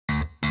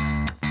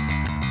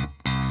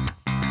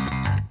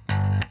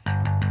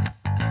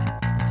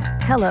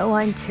Hello,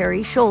 I'm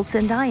Terry Schultz,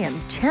 and I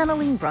am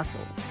channeling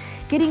Brussels,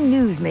 getting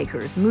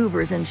newsmakers,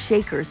 movers, and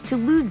shakers to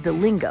lose the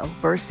lingo,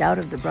 burst out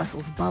of the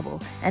Brussels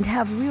bubble, and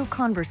have real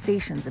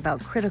conversations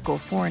about critical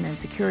foreign and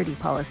security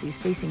policies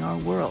facing our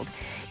world.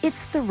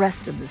 It's the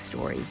rest of the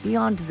story,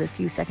 beyond the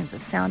few seconds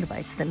of sound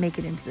bites that make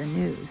it into the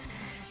news.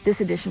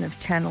 This edition of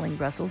Channeling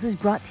Brussels is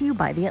brought to you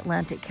by the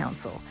Atlantic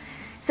Council.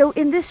 So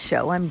in this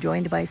show, I'm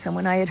joined by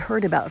someone I had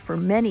heard about for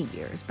many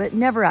years, but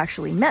never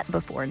actually met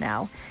before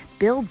now,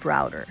 Bill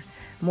Browder.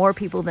 More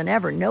people than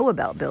ever know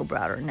about Bill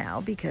Browder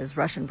now because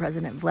Russian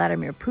President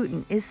Vladimir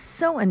Putin is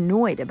so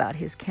annoyed about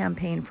his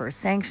campaign for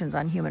sanctions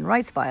on human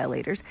rights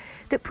violators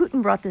that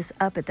Putin brought this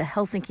up at the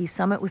Helsinki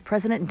summit with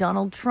President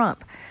Donald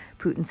Trump.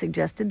 Putin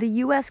suggested the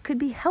U.S. could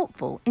be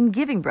helpful in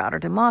giving Browder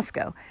to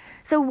Moscow.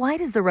 So why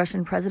does the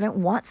Russian president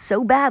want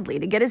so badly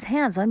to get his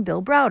hands on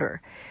Bill Browder?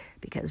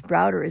 Because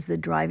Browder is the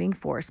driving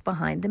force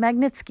behind the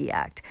Magnitsky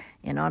Act,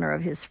 in honor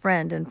of his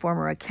friend and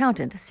former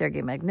accountant,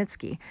 Sergei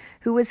Magnitsky,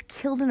 who was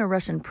killed in a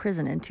Russian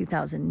prison in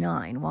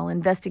 2009 while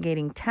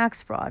investigating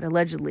tax fraud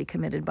allegedly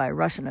committed by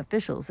Russian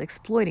officials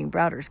exploiting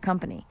Browder's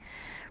company.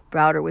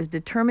 Browder was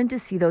determined to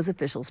see those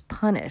officials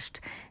punished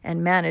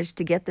and managed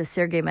to get the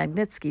Sergei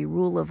Magnitsky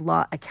Rule of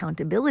Law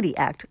Accountability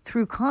Act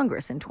through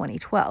Congress in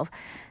 2012.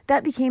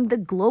 That became the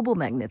Global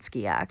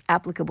Magnitsky Act,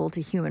 applicable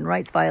to human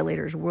rights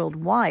violators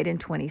worldwide in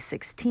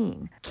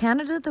 2016.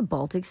 Canada, the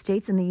Baltic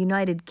states, and the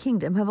United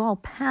Kingdom have all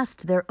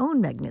passed their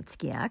own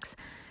Magnitsky Acts.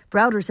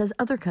 Browder says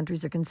other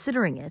countries are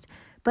considering it,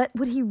 but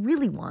what he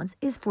really wants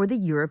is for the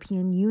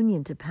European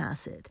Union to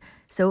pass it,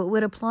 so it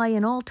would apply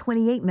in all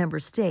 28 member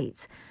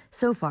states.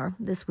 So far,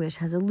 this wish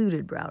has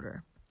eluded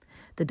Browder.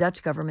 The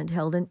Dutch government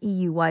held an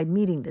EU-wide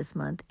meeting this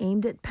month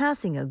aimed at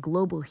passing a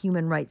global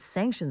human rights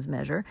sanctions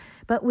measure,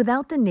 but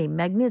without the name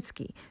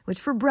Magnitsky, which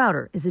for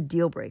Browder is a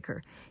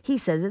deal-breaker. He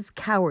says it's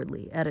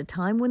cowardly at a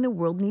time when the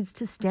world needs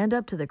to stand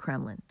up to the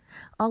Kremlin.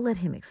 I'll let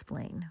him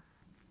explain.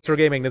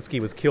 Sergei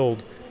Magnitsky was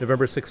killed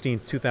November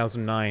 16,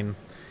 2009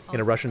 in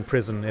a Russian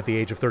prison at the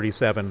age of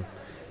 37,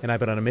 and I've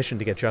been on a mission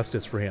to get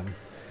justice for him.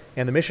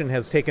 And the mission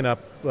has taken up,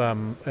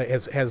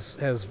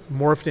 has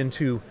morphed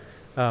into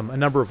a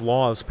number of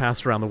laws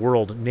passed around the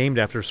world named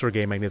after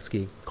Sergei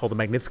Magnitsky, called the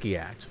Magnitsky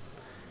Act.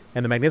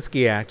 And the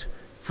Magnitsky Act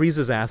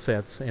freezes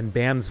assets and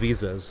bans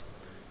visas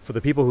for the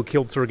people who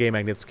killed Sergei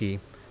Magnitsky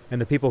and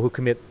the people who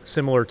commit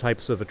similar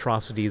types of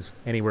atrocities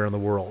anywhere in the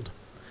world.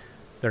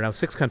 There are now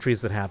 6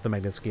 countries that have the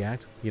Magnitsky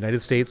Act: the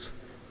United States,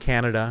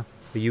 Canada,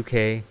 the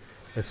UK,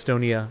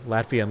 Estonia,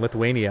 Latvia, and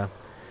Lithuania.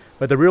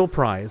 But the real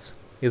prize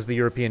is the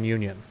European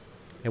Union.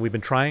 And we've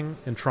been trying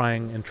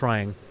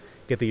to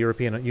get the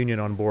European Union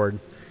on board.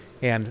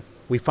 And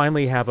we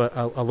finally have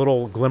a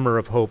little glimmer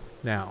of hope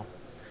now.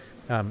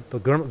 The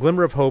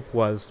glimmer of hope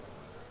was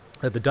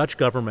that the Dutch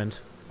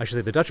government,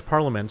 the Dutch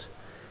parliament,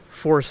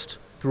 forced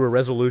through a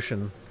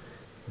resolution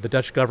the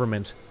Dutch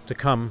government to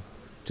come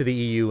to the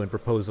EU and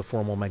propose a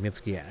formal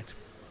Magnitsky Act.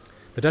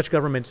 The Dutch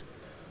government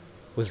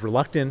was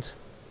reluctant,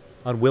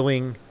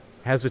 unwilling,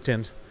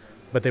 hesitant,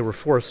 but they were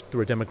forced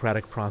through a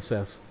democratic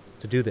process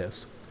to do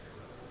this.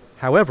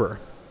 However,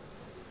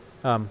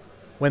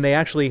 when they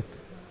actually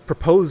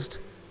proposed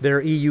their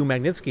EU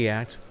Magnitsky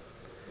Act,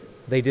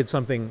 they did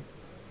something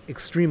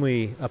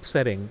extremely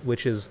upsetting,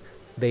 which is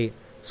they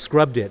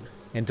scrubbed it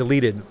and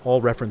deleted all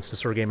reference to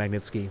Sergei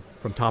Magnitsky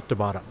from top to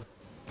bottom.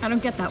 I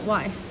don't get that.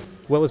 Why?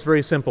 Well, it's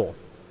very simple.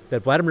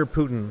 That Vladimir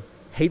Putin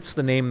hates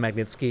the name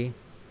Magnitsky.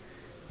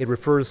 It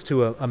refers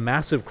to a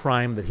massive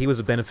crime that he was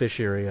a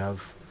beneficiary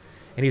of,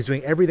 and he's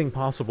doing everything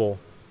possible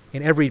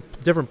in every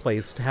different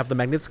place to have the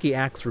Magnitsky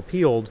Acts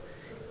repealed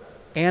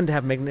and to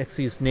have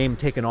Magnitsky's name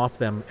taken off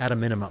them at a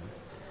minimum.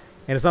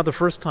 And it's not the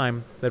first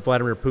time that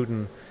Vladimir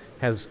Putin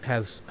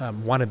has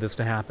wanted this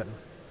to happen.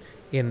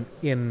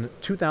 In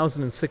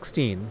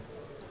 2016,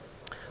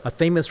 a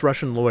famous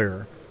Russian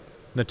lawyer,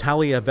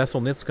 Natalia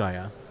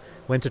Veselnitskaya,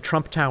 went to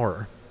Trump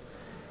Tower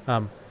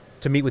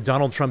to meet with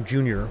Donald Trump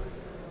Jr.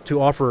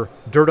 to offer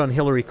dirt on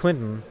Hillary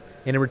Clinton,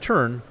 and in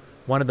return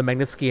wanted the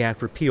Magnitsky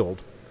Act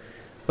repealed.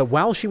 But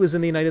while she was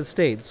in the United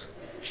States,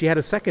 she had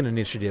a second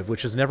initiative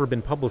which has never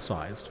been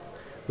publicized,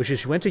 which is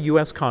she went to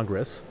U.S.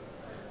 Congress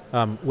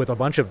with a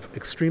bunch of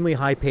extremely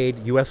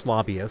high-paid U.S.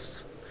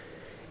 lobbyists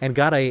and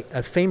got a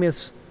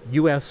famous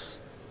U.S.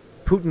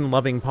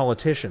 Putin-loving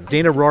politician,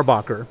 Dana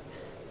Rohrabacher,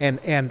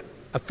 and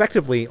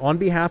effectively, on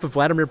behalf of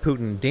Vladimir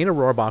Putin, Dana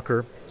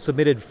Rohrabacher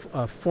submitted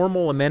a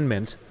formal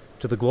amendment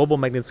to the Global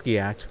Magnitsky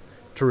Act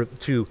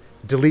to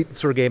delete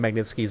Sergei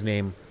Magnitsky's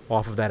name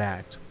off of that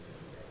act.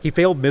 He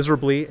failed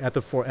miserably at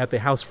the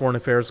House Foreign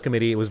Affairs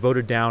Committee. It was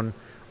voted down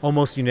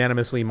almost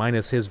unanimously,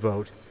 minus his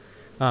vote.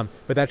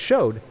 But that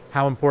showed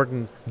how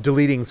important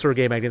deleting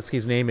Sergei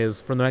Magnitsky's name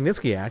is from the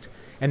Magnitsky Act.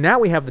 And now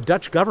we have the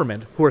Dutch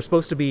government, who are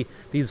supposed to be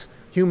these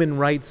human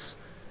rights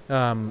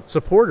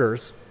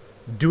supporters,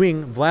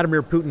 doing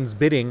Vladimir Putin's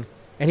bidding,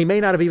 and he may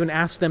not have even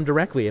asked them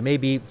directly. It may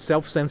be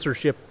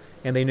self-censorship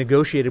and they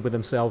negotiated with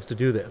themselves to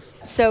do this.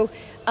 So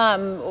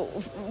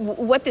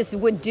what this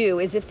would do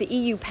is, if the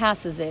EU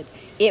passes it,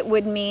 it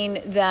would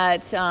mean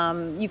that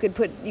you could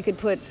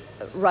put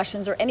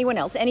Russians or anyone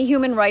else, any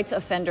human rights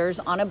offenders,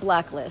 on a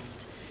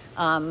blacklist.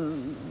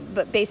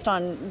 But based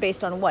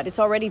on what? It's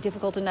already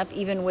difficult enough,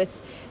 even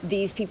with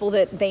these people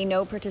that they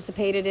know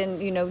participated in,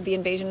 the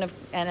invasion of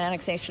and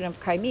annexation of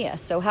Crimea.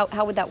 So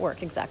how would that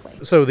work exactly?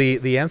 So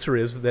the answer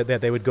is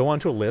that they would go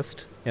onto a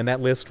list, and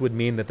that list would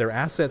mean that their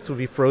assets would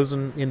be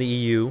frozen in the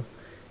EU,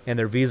 and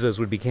their visas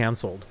would be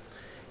canceled.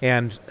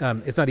 And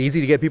it's not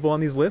easy to get people on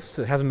these lists.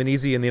 It hasn't been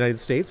easy in the United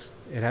States.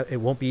 It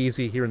won't be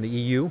easy here in the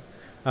EU.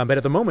 But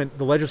at the moment,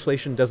 the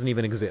legislation doesn't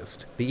even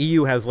exist. The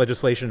EU has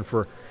legislation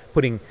for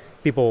putting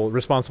people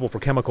responsible for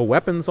chemical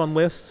weapons on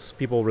lists,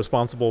 people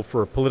responsible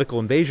for political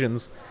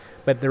invasions,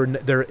 but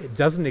there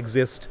doesn't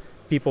exist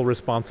people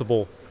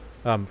responsible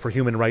for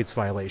human rights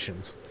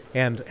violations.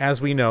 And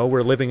as we know,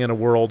 we're living in a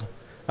world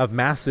of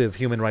massive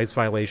human rights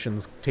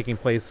violations taking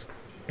place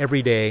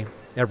every day,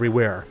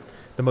 everywhere.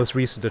 The most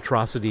recent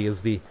atrocity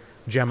is the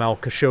Jamal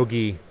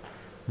Khashoggi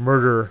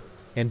murder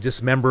and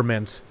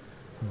dismemberment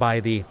by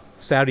the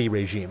Saudi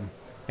regime,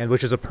 and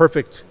which is a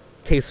perfect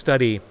case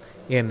study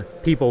in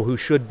people who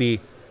should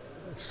be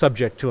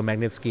subject to a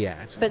Magnitsky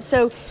Act. But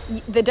so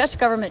the Dutch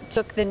government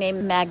took the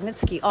name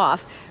Magnitsky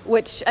off,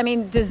 which,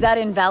 does that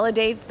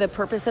invalidate the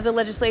purpose of the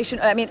legislation?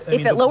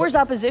 If it lowers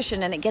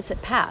opposition and it gets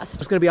it passed.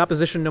 There's going to be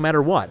opposition no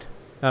matter what.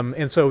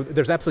 And so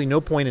there's absolutely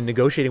no point in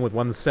negotiating with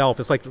oneself.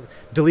 It's like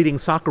deleting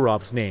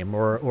Sakharov's name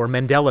or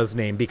Mandela's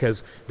name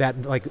because that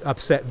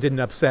didn't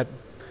upset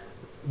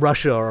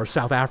Russia or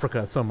South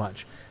Africa so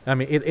much.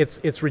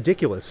 It's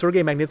ridiculous.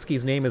 Sergei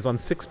Magnitsky's name is on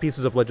 6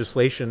 pieces of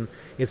legislation.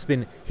 It's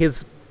been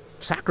his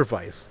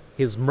sacrifice,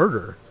 his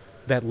murder,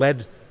 that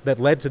led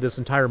to this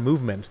entire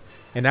movement.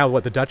 And now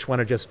the Dutch want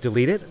to just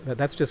delete it?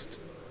 That's just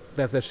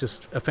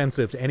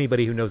offensive to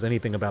anybody who knows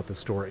anything about the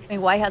story.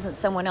 Why hasn't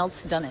someone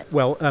else done it?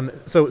 Well,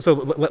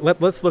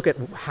 let's look at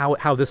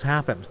how this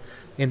happened.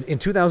 In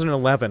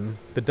 2011,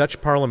 the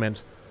Dutch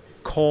Parliament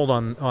called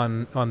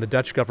on the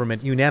Dutch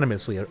government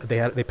unanimously.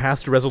 They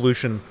passed a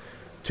resolution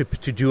to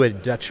do a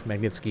Dutch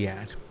Magnitsky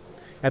Act.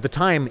 At the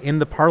time, in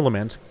the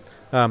Parliament,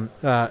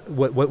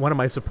 one of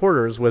my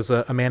supporters was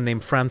a man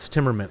named Frans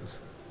Timmermans.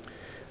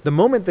 The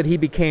moment that he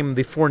became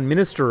the foreign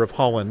minister of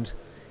Holland,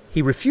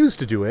 he refused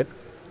to do it,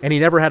 and he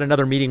never had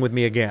another meeting with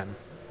me again.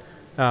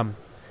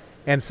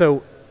 And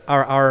so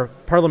our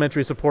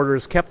parliamentary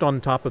supporters kept on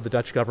top of the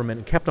Dutch government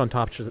and kept on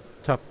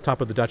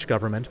top of the Dutch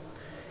government.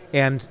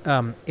 And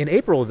in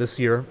April of this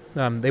year,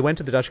 they went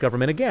to the Dutch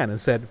government again and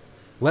said,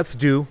 let's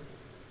do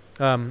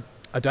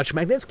a Dutch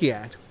Magnitsky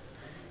Act.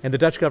 And the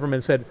Dutch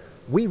government said,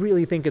 we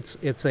really think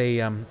it's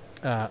a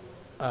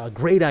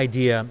great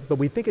idea, but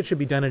we think it should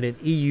be done in an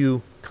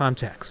EU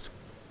context,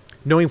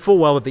 knowing full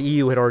well that the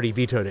EU had already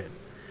vetoed it.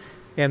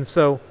 And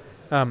so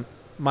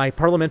my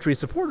parliamentary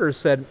supporters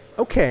said,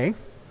 okay,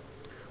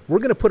 we're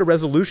going to put a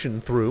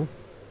resolution through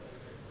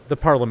the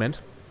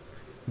parliament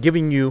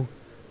giving you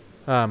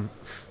 5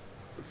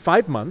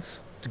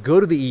 months to go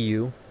to the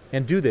EU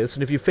and do this,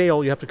 and if you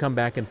fail, you have to come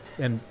back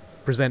and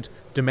present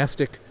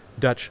domestic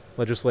Dutch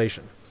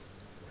legislation.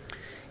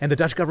 And the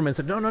Dutch government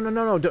said, no,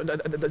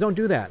 don't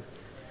do that.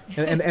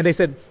 And they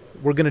said,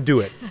 we're going to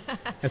do it.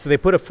 And so they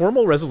put a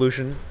formal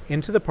resolution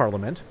into the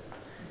parliament,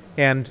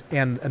 and they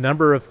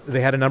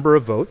had a number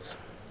of votes.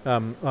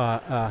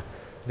 The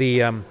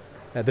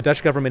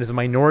Dutch government is a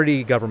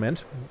minority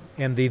government,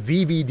 and the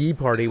VVD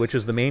party, which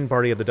is the main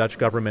party of the Dutch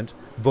government,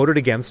 voted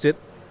against it,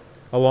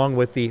 along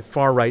with the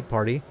far-right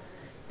party.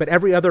 But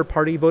every other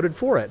party voted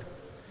for it.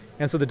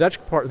 And so the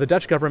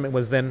Dutch government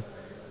was then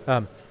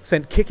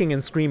sent kicking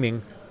and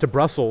screaming to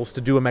Brussels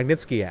to do a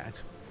Magnitsky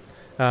Act.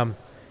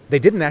 They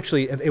didn't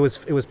actually. It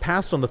was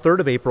passed on the 3rd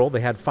of April. They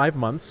had 5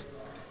 months.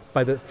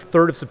 By the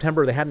 3rd of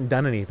September, they hadn't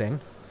done anything.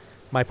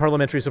 My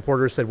parliamentary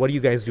supporters said, "What are you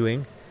guys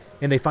doing?"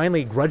 And they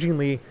finally,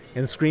 grudgingly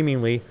and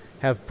screamingly,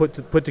 have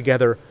put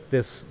together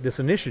this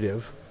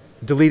initiative,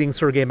 deleting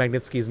Sergei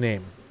Magnitsky's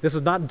name. This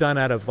is not done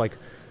out of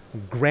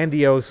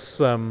grandiose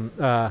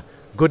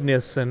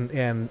goodness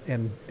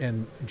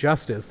and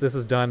justice. This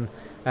is done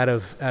out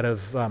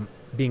of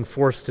being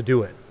forced to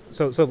do it.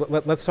 So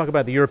let's talk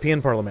about the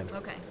European Parliament.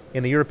 Okay.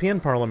 In the European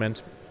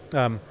Parliament,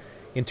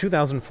 in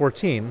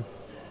 2014,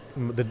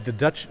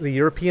 the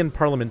European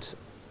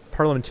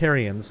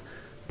parliamentarians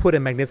put a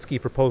Magnitsky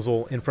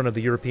proposal in front of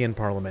the European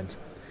Parliament,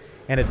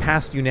 and it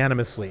passed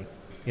unanimously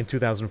in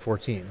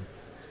 2014.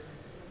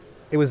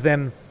 It was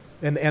then,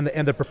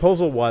 and the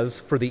proposal was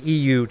for the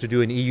EU to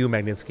do an EU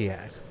Magnitsky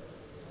Act.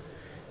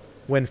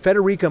 When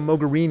Federica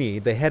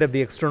Mogherini, the head of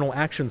the External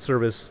Action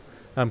Service,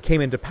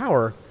 came into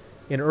power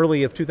in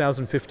early of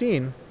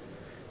 2015,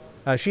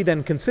 she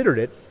then considered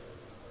it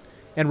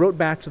and wrote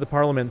back to the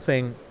Parliament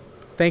saying,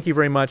 "Thank you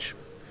very much,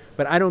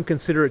 but I don't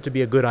consider it to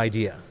be a good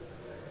idea."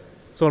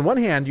 So on one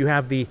hand, you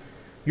have the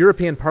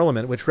European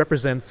Parliament, which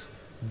represents,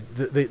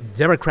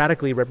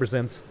 democratically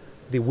represents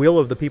the will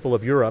of the people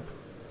of Europe,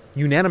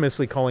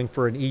 unanimously calling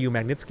for an EU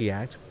Magnitsky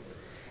Act.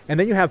 And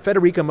then you have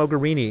Federica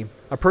Mogherini,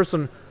 a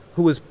person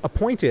who was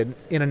appointed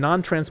in a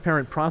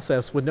non-transparent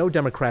process with no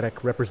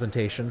democratic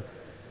representation,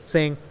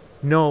 saying,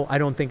 no, I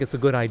don't think it's a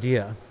good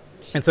idea.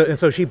 And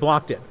so she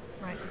blocked it.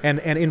 Right. And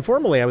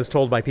informally, I was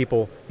told by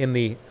people in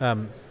the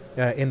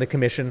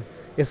commission,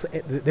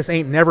 this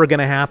ain't never going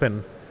to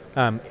happen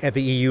at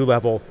the EU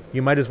level.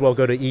 You might as well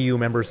go to EU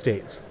member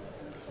states.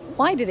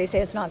 Why do they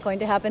say it's not going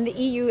to happen? The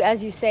EU,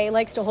 as you say,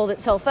 likes to hold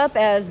itself up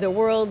as the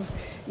world's,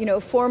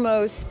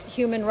 foremost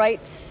human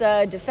rights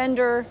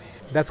defender.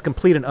 That's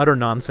complete and utter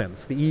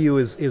nonsense. The EU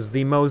is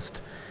the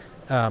most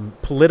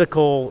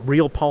political,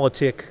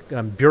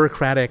 realpolitik,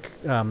 bureaucratic,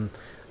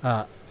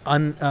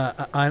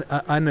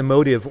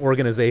 unemotive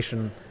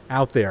organization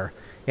out there.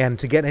 And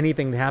to get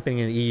anything happening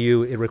in the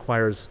EU, it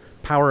requires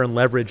power and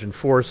leverage and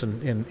force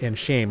and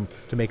shame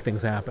to make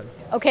things happen.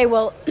 Okay,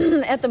 well,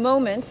 at the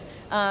moment,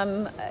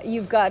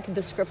 you've got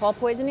the Skripal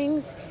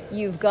poisonings,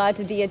 you've got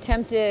the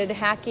attempted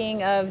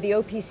hacking of the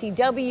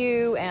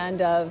OPCW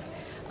and of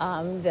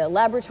the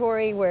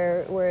laboratory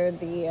where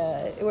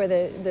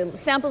the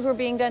samples were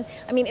being done.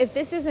 I mean, if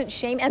this isn't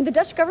shame, and the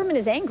Dutch government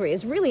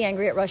is really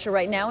angry at Russia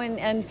right now,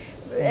 and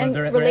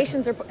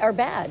relations are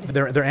bad.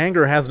 Their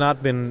anger has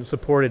not been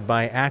supported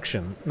by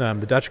action.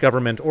 The Dutch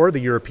government or the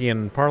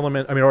European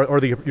Parliament,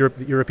 or the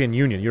European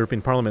Union.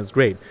 European Parliament is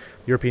great.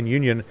 The European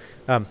Union.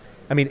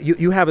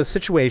 You have a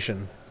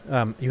situation.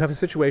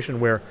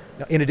 Where,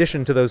 in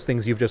addition to those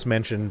things you've just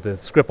mentioned, the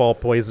Skripal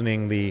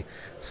poisoning, the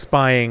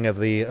spying of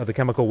the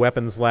chemical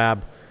weapons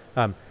lab,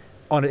 in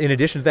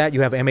addition to that, you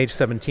have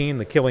MH17,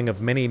 the killing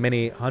of many,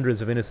 many hundreds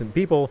of innocent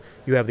people.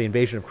 You have the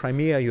invasion of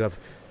Crimea. You have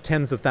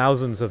tens of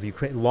thousands of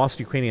lost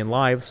Ukrainian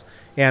lives,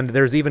 and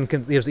there's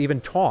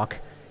even talk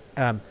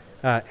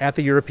at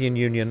the European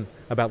Union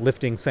about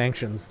lifting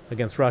sanctions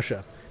against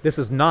Russia. This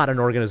is not an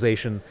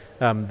organization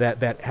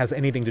that has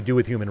anything to do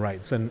with human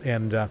rights,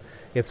 and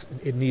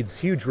it needs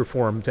huge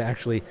reform to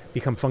actually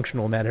become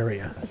functional in that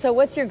area. So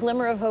what's your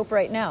glimmer of hope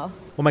right now?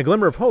 Well, my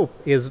glimmer of hope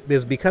is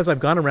because I've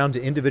gone around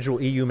to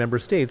individual EU member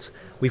states,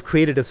 we've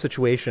created a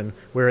situation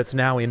where it's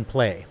now in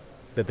play,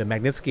 that the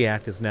Magnitsky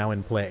Act is now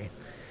in play.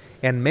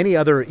 And many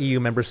other EU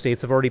member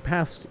states have already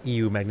passed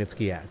EU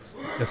Magnitsky Acts.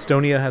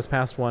 Estonia has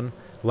passed one,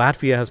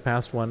 Latvia has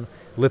passed one,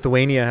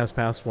 Lithuania has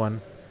passed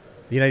one,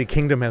 the United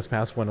Kingdom has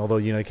passed one, although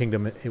the United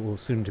Kingdom it will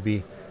soon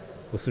be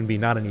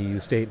not an EU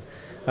state.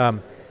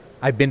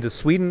 I've been to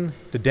Sweden,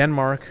 to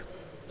Denmark,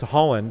 to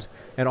Holland,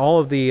 and all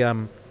of the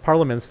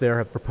parliaments there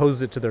have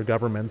proposed it to their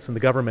governments, and the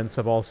governments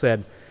have all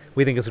said,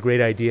 we think it's a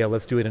great idea,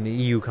 let's do it in an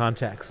EU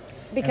context.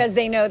 Because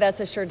they know that's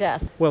a sure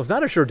death. Well, it's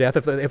not a sure death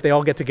if they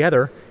all get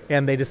together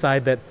and they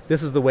decide that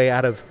this is the way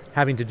out of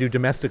having to do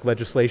domestic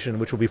legislation,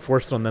 which will be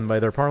forced on them by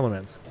their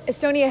parliaments.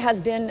 Estonia has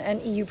been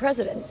an EU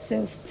president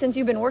since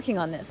you've been working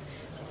on this.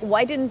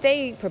 Why didn't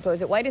they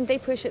propose it? Why didn't they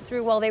push it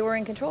through while they were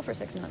in control for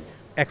 6 months?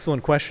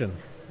 Excellent question.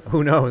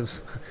 Who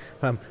knows?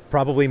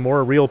 Probably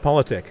more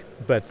realpolitik,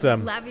 but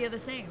Latvia the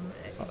same.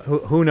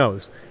 Who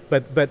knows?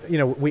 But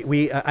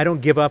I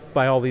don't give up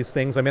by all these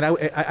things. I mean,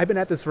 I've been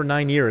at this for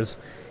 9 years,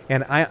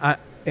 and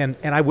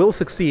I will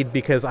succeed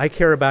because I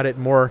care about it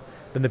more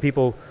than the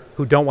people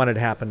who don't want it to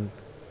happen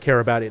care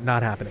about it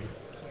not happening.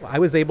 I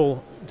was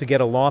able to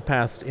get a law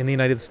passed in the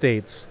United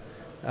States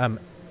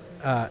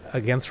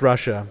against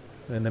Russia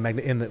in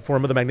the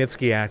form of the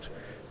Magnitsky Act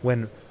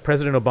when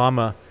President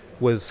Obama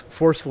was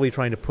forcefully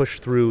trying to push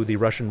through the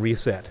Russian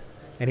reset.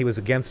 And he was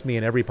against me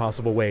in every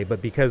possible way.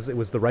 But because it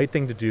was the right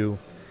thing to do,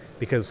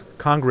 because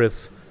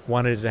Congress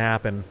wanted it to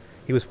happen,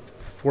 he was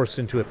forced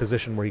into a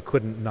position where he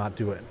couldn't not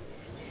do it.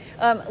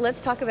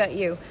 Let's talk about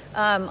you.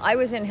 I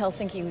was in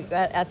Helsinki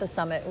at the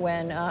summit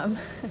when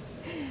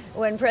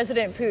when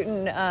President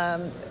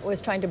Putin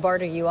was trying to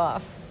barter you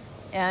off.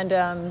 And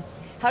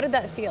how did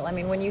that feel? I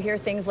mean, when you hear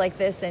things like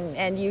this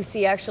and you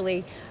see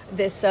actually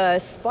this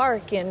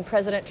spark in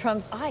President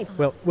Trump's eye.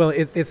 Well,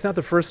 it's not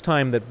the first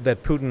time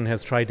that Putin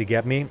has tried to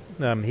get me.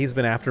 He's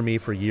been after me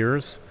for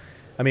years.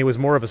 I mean, it was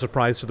more of a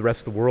surprise to the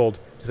rest of the world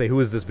to say, who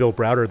is this Bill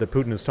Browder that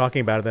Putin is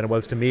talking about than it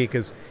was to me,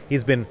 because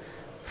he's been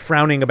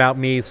frowning about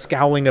me,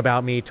 scowling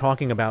about me,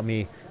 talking about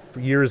me for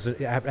years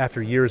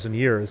after years and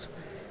years.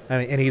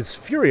 And he's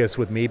furious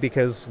with me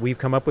because we've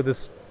come up with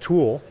this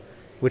tool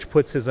which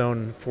puts his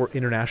own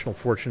international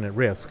fortune at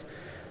risk.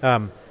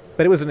 But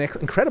it was an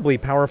incredibly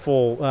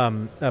powerful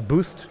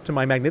boost to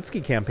my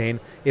Magnitsky campaign.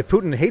 If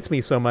Putin hates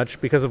me so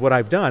much because of what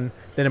I've done,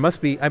 then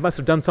I must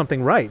have done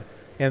something right.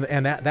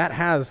 And that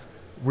has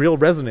real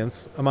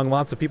resonance among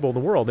lots of people in the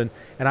world. And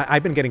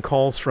I've been getting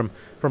calls from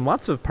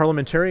lots of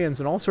parliamentarians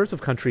in all sorts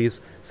of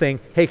countries saying,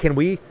 hey, can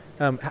we,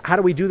 how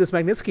do we do this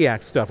Magnitsky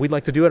Act stuff? We'd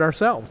like to do it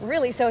ourselves.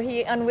 Really? So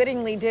he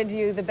unwittingly did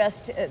you the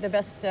best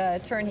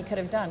turn he could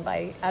have done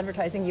by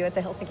advertising you at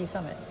the Helsinki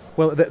summit?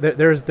 Well,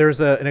 there's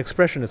an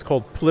expression. It's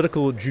called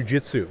political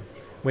jujitsu.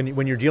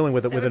 When you're dealing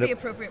with it, that would be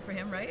appropriate for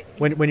him, right?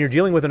 When you're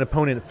dealing with an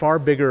opponent far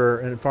bigger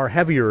and far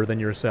heavier than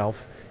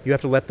yourself, you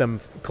have to let them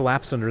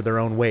collapse under their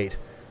own weight,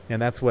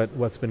 and that's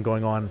what's been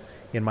going on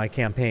in my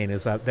campaign.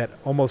 Is that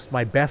almost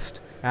my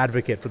best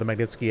advocate for the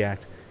Magnitsky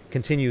Act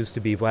continues to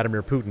be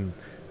Vladimir Putin,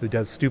 who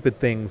does stupid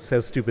things,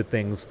 says stupid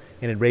things,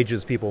 and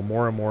enrages people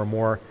more and more and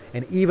more.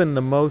 And even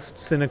the most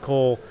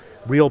cynical,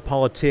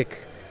 realpolitik,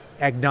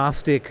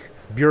 agnostic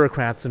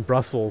bureaucrats in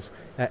Brussels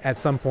at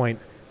some point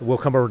will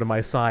come over to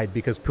my side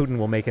because Putin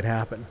will make it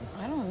happen.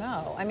 I don't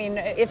know. I mean,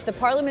 if the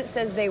parliament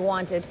says they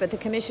want it, but the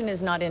commission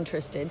is not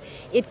interested,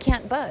 it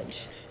can't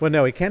budge. Well,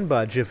 no, it can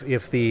budge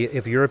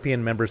if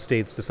European member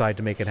states decide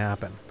to make it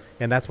happen.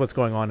 And that's what's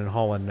going on in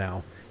Holland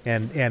now.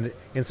 And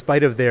in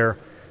spite of their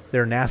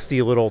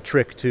nasty little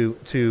trick to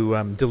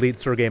delete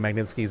Sergei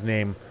Magnitsky's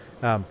name,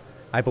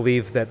 I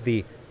believe that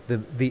the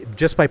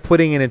just by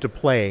putting it into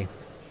play,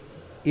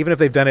 even if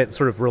they've done it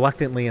sort of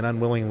reluctantly and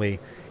unwillingly,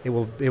 it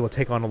will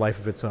take on a life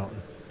of its own.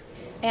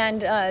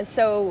 And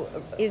so,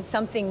 is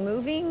something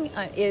moving?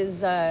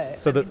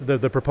 So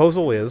the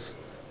proposal is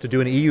to do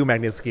an EU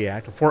Magnitsky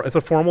Act. It's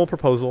a formal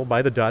proposal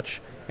by the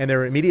Dutch, and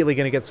they're immediately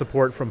going to get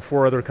support from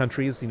 4 other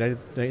countries: the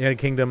United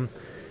Kingdom,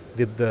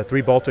 the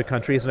 3 Baltic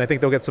countries, and I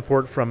think they'll get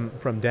support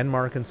from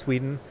Denmark and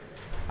Sweden.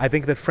 I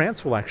think that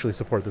France will actually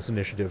support this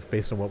initiative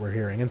based on what we're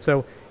hearing, and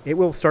so it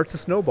will start to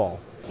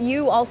snowball.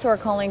 You also are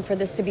calling for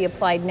this to be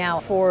applied now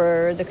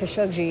for the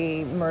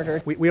Khashoggi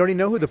murder. We already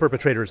know who the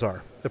perpetrators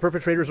are. The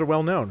perpetrators are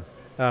well known.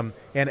 And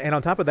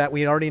on top of that,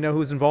 we already know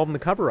who's involved in the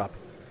cover-up,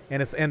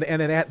 and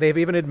they've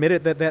even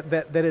admitted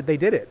that they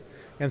did it.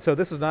 And so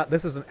this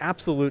is an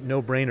absolute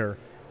no-brainer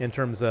in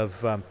terms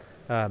of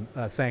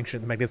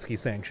sanctions, Magnitsky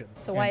sanctions.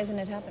 So why isn't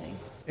it happening?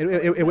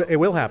 It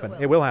will happen.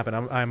 It will happen.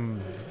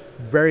 I'm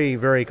very,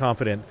 very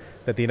confident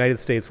that the United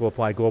States will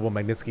apply global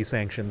Magnitsky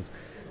sanctions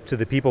to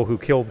the people who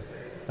killed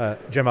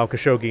Jamal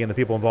Khashoggi and the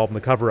people involved in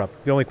the cover-up.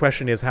 The only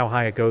question is how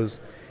high it goes,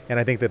 and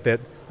I think that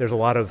there's a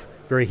lot of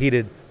very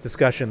heated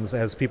discussions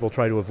as people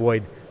try to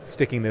avoid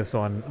sticking this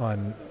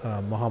on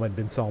Mohammed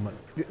bin Salman.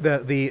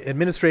 The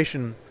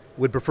administration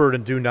would prefer to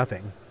do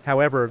nothing.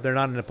 However, they're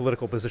not in a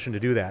political position to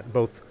do that.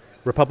 Both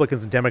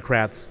Republicans and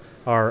Democrats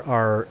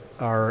are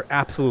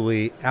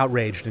absolutely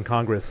outraged in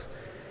Congress,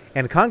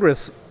 and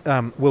Congress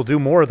will do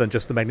more than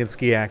just the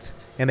Magnitsky Act.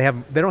 And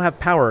they don't have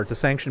power to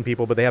sanction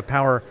people, but they have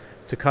power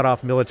to cut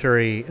off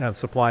military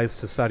supplies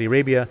to Saudi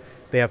Arabia.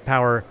 They have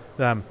power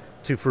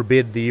to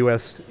forbid the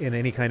U.S. in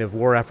any kind of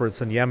war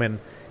efforts in Yemen,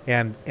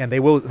 and they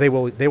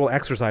will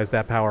exercise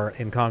that power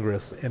in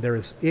Congress. And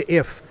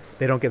if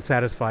they don't get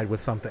satisfied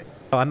with something.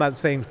 I'm not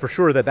saying for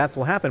sure that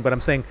will happen, but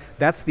I'm saying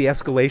that's the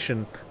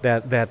escalation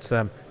that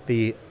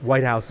the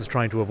White House is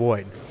trying to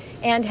avoid.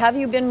 And have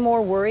you been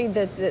more worried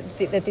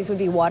that these would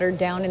be watered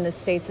down in the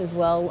States as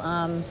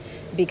well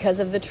because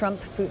of the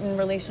Trump-Putin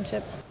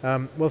relationship?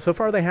 Well, so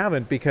far they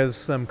haven't,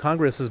 because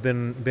Congress has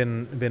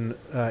been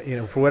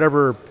for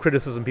whatever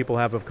criticism people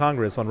have of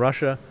Congress on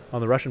Russia,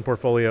 on the Russian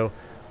portfolio,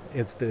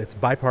 it's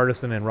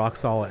bipartisan and rock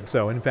solid.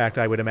 So, in fact,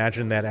 I would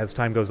imagine that as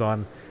time goes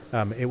on,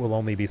 it will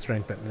only be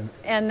strengthened.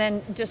 And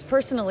then, just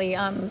personally,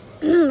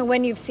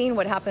 when you've seen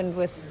what happened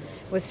with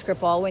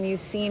Skripal, when you've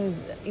seen,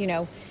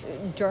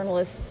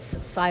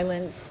 journalists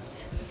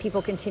silenced,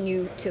 people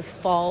continue to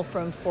fall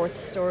from 4th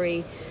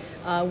story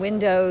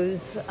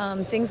windows,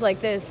 things like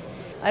this,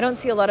 I don't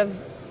see a lot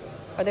of.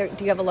 Do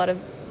you have a lot of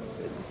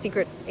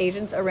secret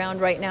agents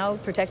around right now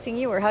protecting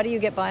you, or how do you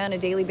get by on a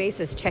daily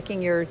basis,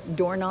 checking your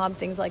doorknob,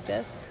 things like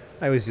this?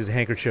 I always use a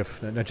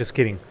handkerchief. No, just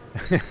kidding.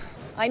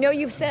 I know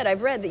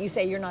I've read that you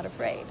say you're not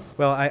afraid.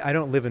 Well, I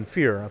don't live in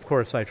fear. Of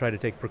course, I try to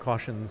take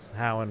precautions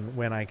how and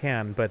when I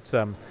can, but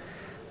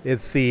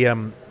it's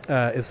the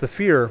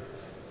fear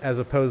as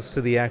opposed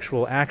to the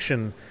actual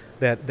action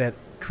that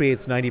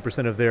creates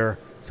 90% of their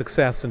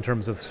success in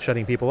terms of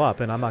shutting people up,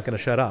 and I'm not going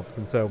to shut up.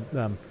 And so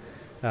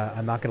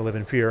I'm not going to live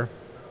in fear.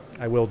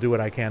 I will do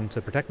what I can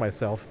to protect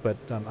myself, but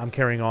I'm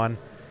carrying on,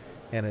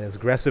 and as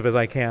aggressive as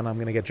I can. I'm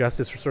going to get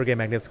justice for Sergei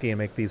Magnitsky and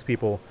make these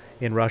people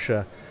in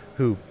Russia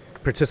who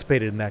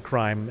participated in that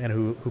crime and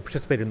who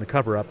participated in the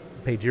cover-up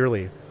pay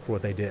dearly for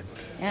what they did.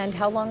 And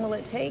how long will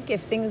it take?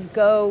 If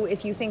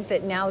you think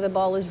that now the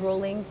ball is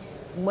rolling,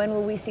 when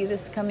will we see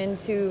this come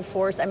into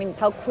force? I mean,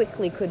 how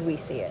quickly could we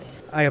see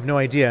it? I have no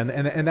idea,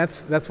 and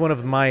that's one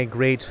of my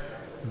great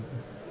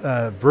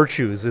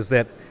virtues, is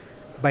that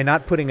by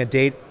not putting a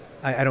date,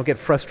 I don't get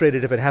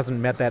frustrated if it hasn't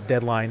met that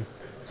deadline.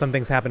 Some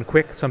things happen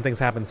quick, some things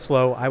happen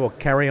slow. I will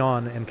carry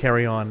on and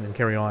carry on and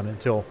carry on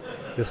until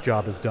this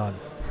job is done.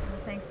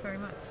 Well, thanks very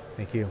much.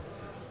 Thank you.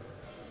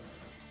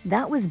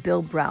 That was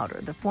Bill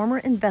Browder, the former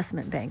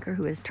investment banker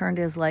who has turned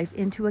his life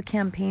into a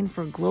campaign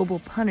for global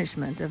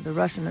punishment of the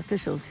Russian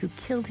officials who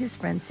killed his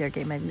friend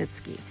Sergei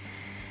Magnitsky.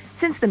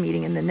 Since the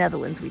meeting in the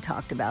Netherlands we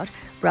talked about,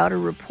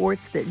 Browder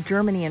reports that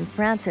Germany and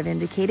France have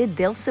indicated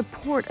they'll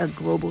support a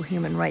global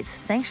human rights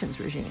sanctions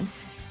regime,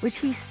 which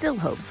he still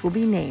hopes will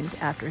be named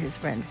after his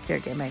friend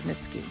Sergei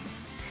Magnitsky.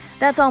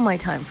 That's all my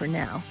time for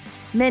now.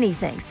 Many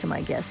thanks to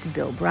my guest,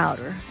 Bill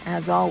Browder.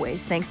 As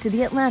always, thanks to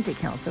the Atlantic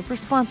Council for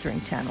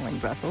sponsoring Channeling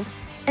Brussels.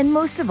 And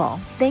most of all,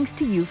 thanks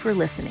to you for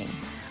listening.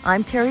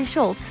 I'm Terry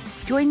Schultz.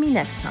 Join me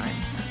next time.